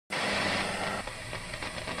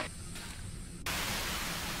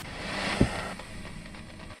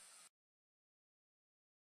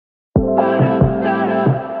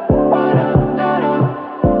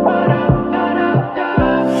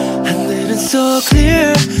so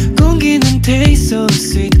clear. 공기는 taste so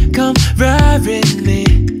sweet. Come ride with me.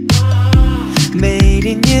 매일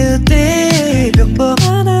in new day.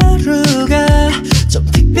 평범한 하루가 좀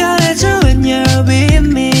특별해져 when you're with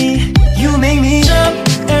me. You make me jump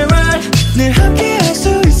and run. 늘 함께 할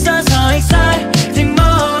수 있어서 exciting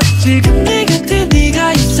more. 지금 내 곁에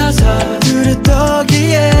네가 있어서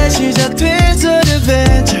두렵더기에 시작된 good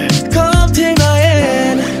adventure. Come take my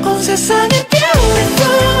hand. 온 세상이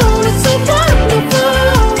beautiful. It's so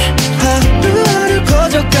wonderful. 하루하루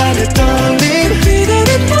커져가는 떨림. 기대는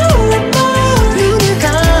more and more. 눈을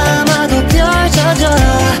감아도 펼쳐져.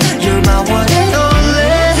 You're my one and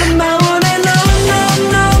only. My one and only.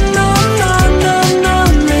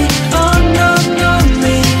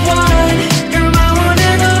 Only one. You're my one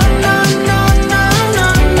and only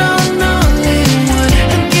one.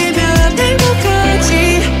 함께면 행복하지.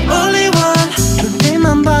 Only one. 눈빛만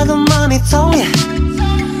봐도 맘이 통해.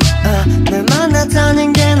 날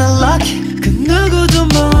만났다는 게 난 lucky. 그 누구도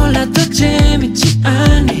몰라도 재밌지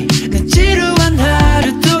않니. 난 지루한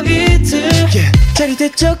하루 또 이틀. 자리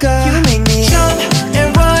되쳐가. You make me jump and